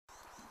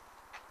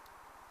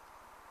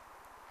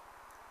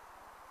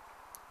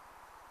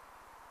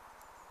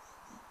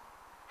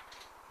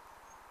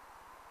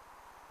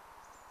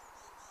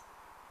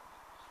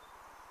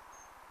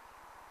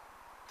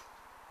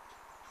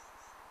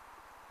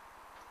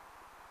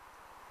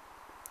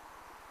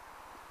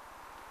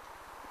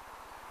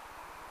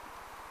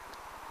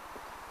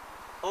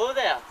Hello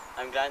there,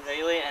 I'm Grant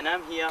Riley and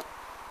I'm here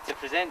to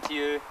present to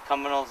you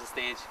Cumbernaulds A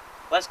Stage.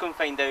 Let's go and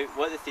find out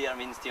what the theatre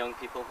means to young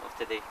people of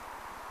today.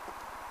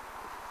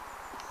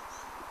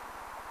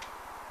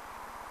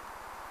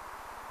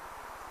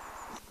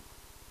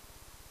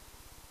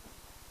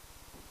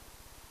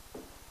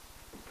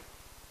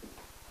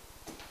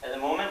 At the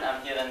moment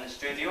I'm here in the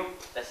studio.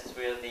 This is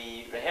where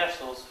the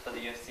rehearsals for the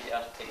youth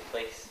theatre take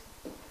place.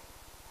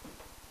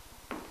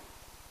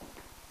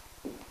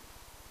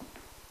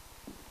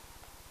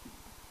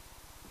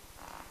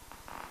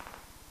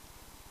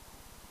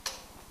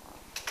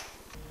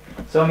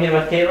 So I'm here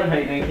with Caitlin. How are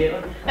you doing,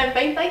 Caitlin? I'm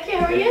fine, thank you.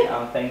 How are you?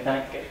 I'm fine,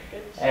 thanks.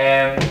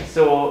 Good.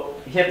 So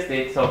here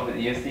today to talk about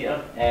the youth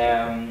theatre.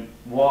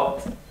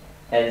 What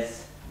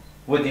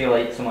do you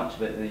like so much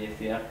about the youth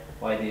theatre?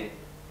 Why do you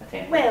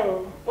attend?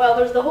 Well,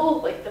 there's the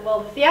whole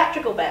the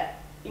theatrical bit.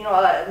 You know,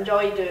 I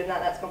enjoy doing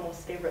that. That's my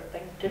most favourite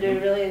thing to do.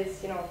 Really,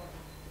 is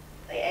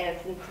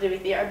anything to do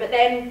with theatre. But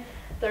then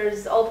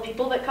there's all the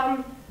people that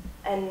come.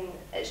 And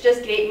it's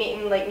just great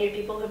meeting new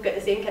people who've got the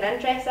same kind of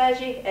interests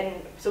as you, and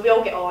so we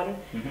all get on.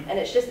 And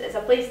it's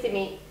a place to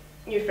meet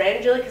new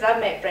friends really, because I've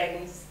met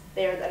friends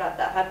there that I've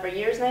had for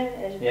years now.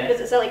 And because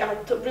it's a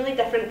really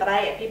different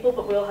variety of people,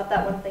 but we all have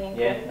that one thing in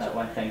common. Yeah, that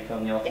one thing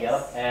pulling you all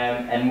together.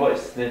 And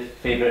what's the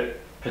favourite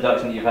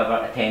production that you've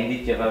ever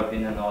attended? You've ever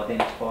been in the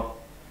audience for?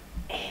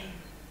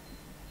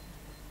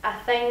 I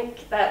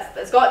think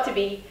that's got to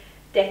be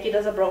Decade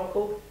as a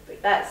Bronco.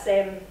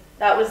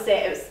 That was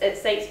it's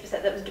site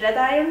specific. That was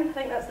Gridiron. I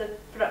think that's the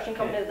production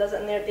company that does it,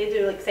 and they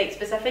do site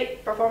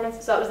specific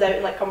performances. So it was out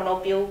in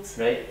Cumbernauld Fields,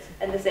 right?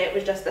 And the set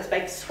was just this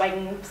big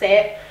swing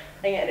set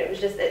thing, and it's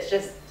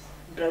just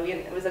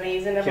brilliant. It was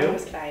amazing. Everyone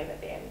was crying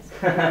at the end. So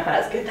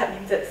that's good. That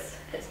means it's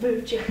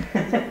moved you.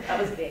 That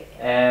was great.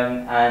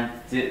 And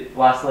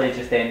lastly,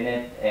 just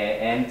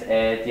end.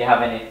 Do you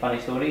have any funny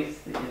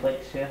stories that you'd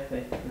like to share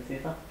with the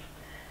theatre?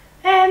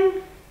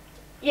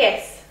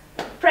 Yes.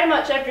 Pretty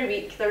much every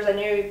week there's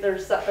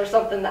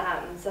something that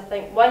happens. I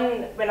think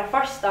when I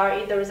first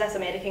started, there was this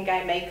American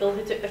guy, Michael,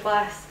 who took the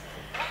class,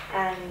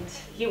 and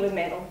he was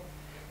mental,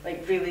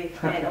 really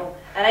mental.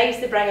 And I used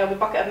to bring a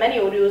bucket of mini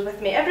Oreos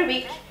with me every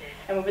week,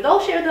 and we would all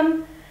share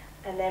them.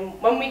 And then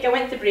one week I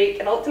went to break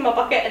and I looked in my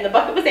bucket and the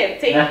bucket was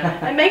empty.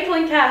 And Michael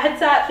and Kat had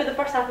sat through the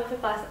first half of the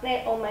class and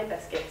ate all my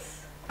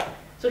biscuits.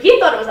 So he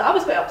thought I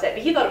was quite upset,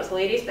 but he thought it was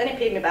hilarious. But then he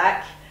paid me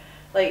back.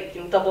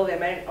 Double the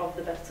amount of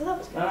the biscuits. So that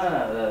was good.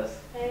 That's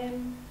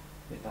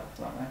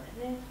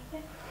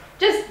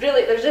just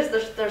really,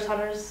 there's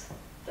hundreds,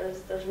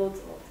 there's loads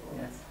and loads and loads.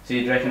 Yeah. So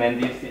you'd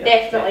recommend these theatre?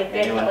 Definitely,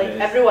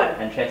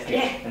 everyone. Interested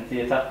in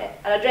theatre?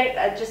 And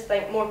I just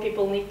think more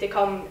people need to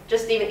come,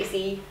 just even to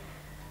see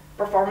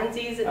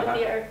performances at the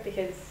theatre,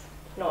 because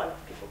not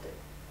enough people do.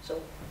 So,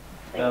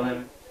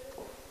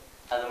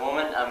 at the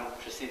moment I'm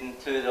proceeding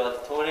to the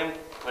auditorium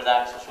where the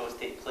actual shows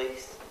take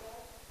place.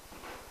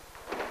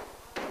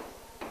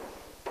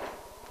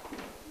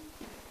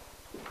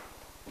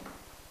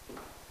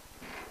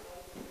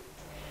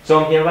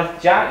 So I'm here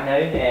with Jack now.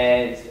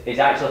 He's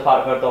actually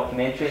part of our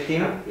documentary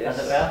team, as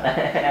it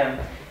were.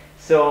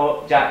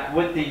 So Jack,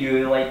 what do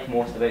you like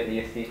most about the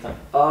youth theatre?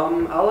 I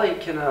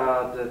like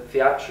the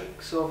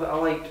theatrics of it. I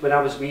liked when I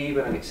was wee,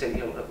 when I got sent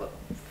here at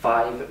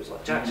 5, it was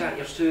like, Jack,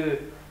 you're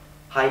too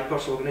hyper,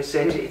 so we're going to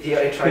send you to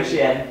theatre and try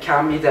to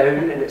calm you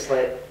down, and it's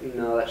like,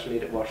 no, that's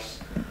made it worse.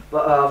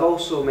 But I've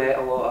also met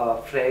a lot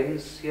of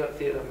friends here at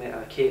theatre. I've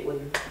met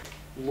Caitlin,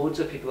 loads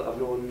of people that I've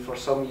known for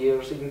some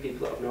years, even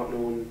people that I've not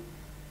known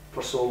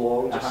for so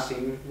long, just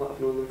seem like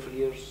I've known them for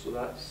years, so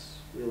that's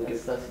really good.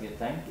 That's a good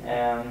thing.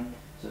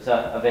 So it's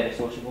a very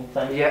sociable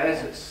thing. Yeah, it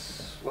is.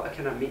 It's like a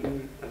kind of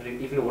meeting,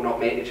 even though we're not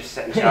meant to just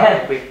sit and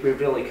chat, we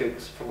really could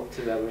for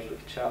 2 hours, we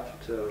could chat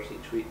for 2 hours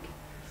each week.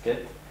 It's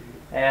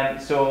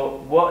good. So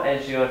what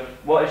is your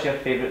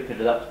favourite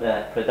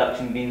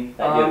production been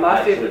that you've my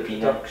actually favourite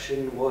been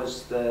production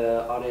was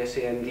the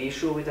RSAMD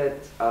show we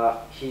did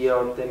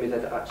here, then we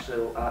did it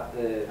actually at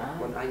the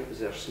one, I think it was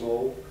their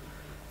small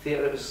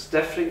theatre. It was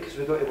different because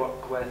we got to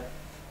work with,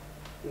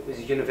 it was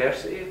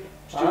university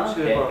students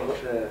who were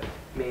the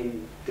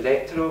main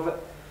director of it.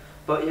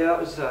 But yeah,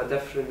 it was a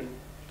different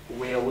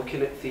way of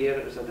looking at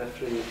theatre, it was a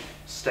different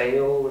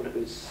style, and it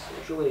was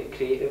really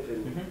creative,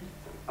 and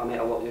I met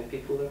a lot of good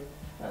people there.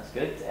 That's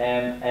good.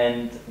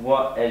 And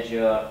what is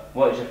your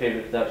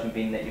favourite production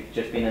been that you've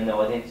just been in the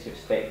audience, you've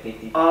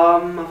spectated?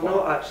 I've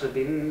not actually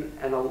been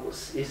in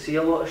you see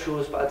a lot of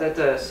shows, but I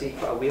did see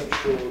quite a weird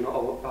show not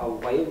a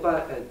while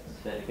back. That's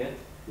very good.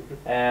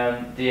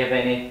 Do you have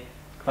any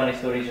funny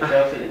stories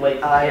yourself that you'd like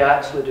to I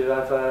actually do.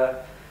 I've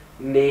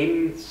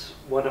named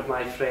one of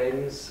my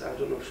friends. I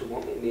don't know if she'll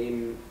want me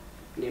to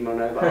name her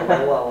now, but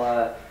I will.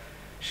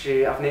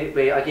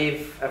 I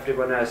gave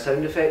everyone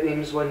sound effect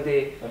names one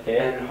day,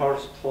 and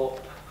hers Plop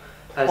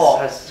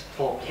has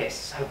Plop.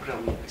 Yes, how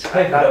brilliant!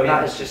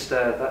 That is just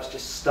that's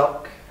just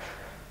stuck.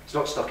 It's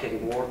not stuck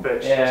anymore,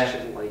 but she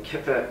doesn't like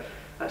it. But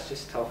That's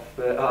just tough.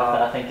 But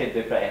I think it'd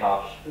be pretty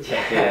harsh.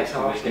 Yeah, it's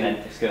harsh. Just going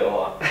into school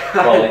or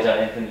college or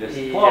anything, just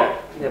yeah,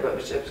 but it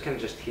was kind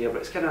of just here.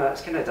 But it's kind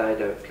of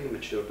died out. It's kind of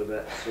matured a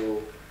bit.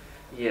 So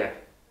yeah.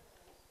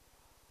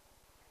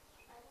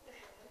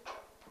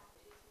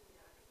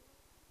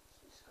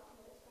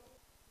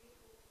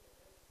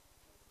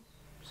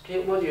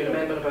 Kate, what do you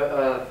remember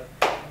about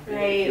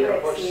Right,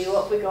 let's see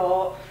what we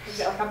got. We've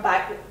got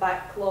like a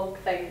backlog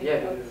thing.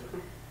 Yeah.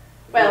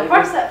 Well,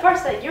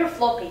 first thing, you're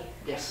floppy.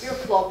 Yes. You're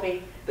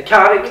floppy. The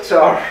character.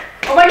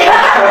 Oh my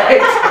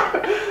god!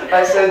 Right.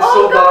 That sounds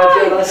so bad.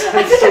 Yeah, that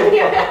sounds so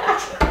bad.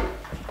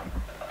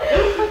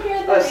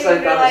 That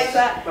sounds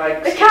that.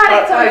 Thanks. The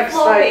character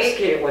floppy. Thanks,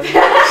 Caitlin.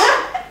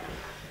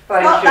 It's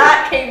Thank not you.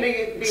 that kind of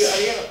good.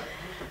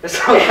 It's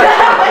not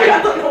that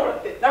I don't know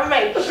what it is. Never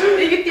mind.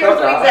 The good deals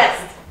don't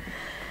exist.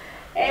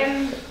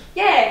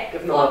 Yeah,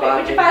 Give them floppy. a bad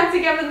Would you name. fancy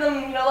giving them,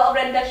 a little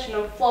rendition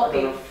of I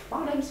floppy? don't know.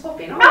 My name's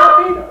Floppy. No,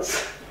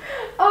 peanuts.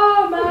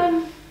 Oh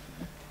man.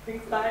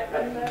 Brings back.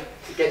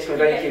 It gets me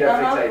right here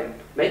every time.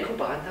 Michael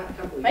banned that, I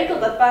can't believe Michael it.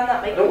 did ban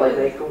that. I don't like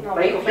Michael. No,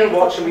 Michael, if you're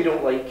watching, we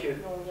don't like you.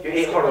 No, You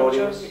hate her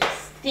audience.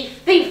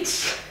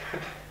 Thief.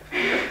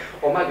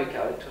 All my good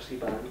characters he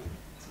banned.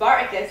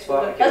 Spartacus.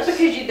 Spartacus. That's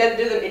because you did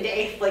do them to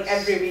death like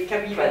every week.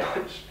 Have you Pretty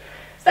been? much.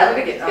 I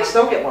Still,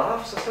 still get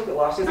laughs.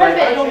 He's Right, like,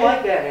 but I don't yeah.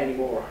 like that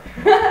anymore.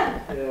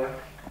 Yeah.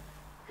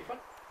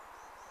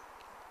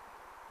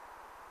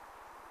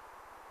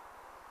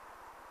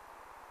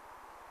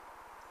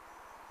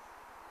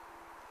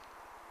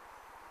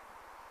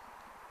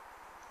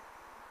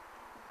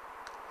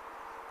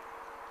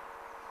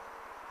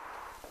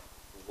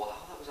 Wow,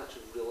 that was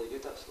actually really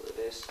good. That's like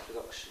the best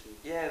production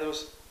Yeah, there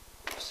was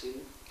I've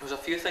seen. a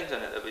few things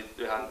in it that we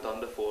hadn't done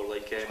before,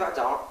 like It's quite a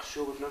dark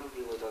show. We've never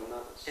really done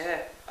that.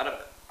 yeah,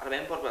 I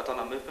remember I'd done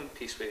a movement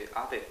piece with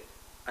Abby,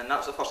 and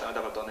that's the first time I'd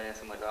ever done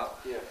anything like that.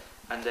 Yeah.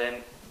 And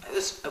it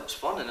was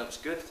fun and it was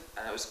good,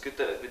 and it was good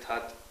that we'd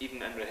had,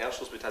 even in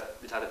rehearsals, we'd had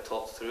it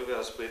talked through with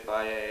us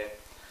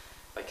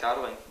by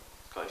Caroline.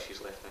 God,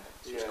 she's left now.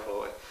 She was Yeah.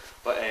 quality,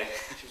 but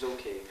She was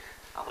okay.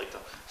 I liked her.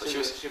 But She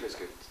was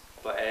good.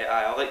 But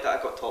I like that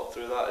I got talked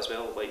through that as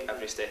well, like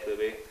every step of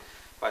the way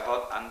by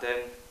her. And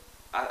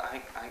I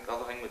think the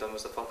other thing we done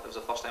was it was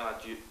the first time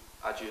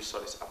I'd used a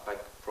big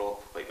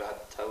prop, like we had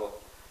a tower.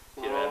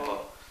 If you remember,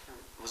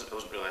 it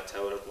wasn't really a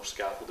tower. There was more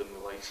scaffolding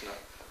with lights in it.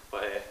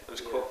 But it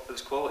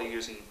was quality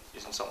using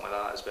something like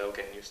that as well,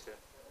 getting used to it.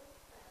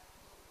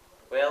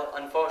 Well,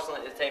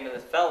 unfortunately at the time of the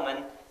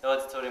filming, the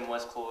auditorium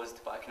was closed,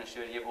 but I can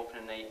assure you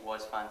opening night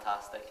was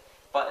fantastic.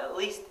 But at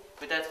least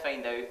we did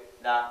find out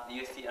that the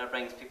youth theatre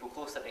brings people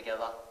closer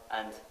together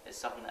and it's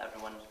something that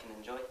everyone can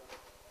enjoy.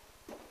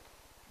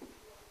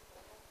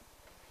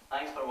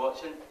 Thanks for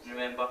watching, and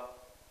remember,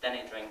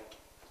 dinna drink.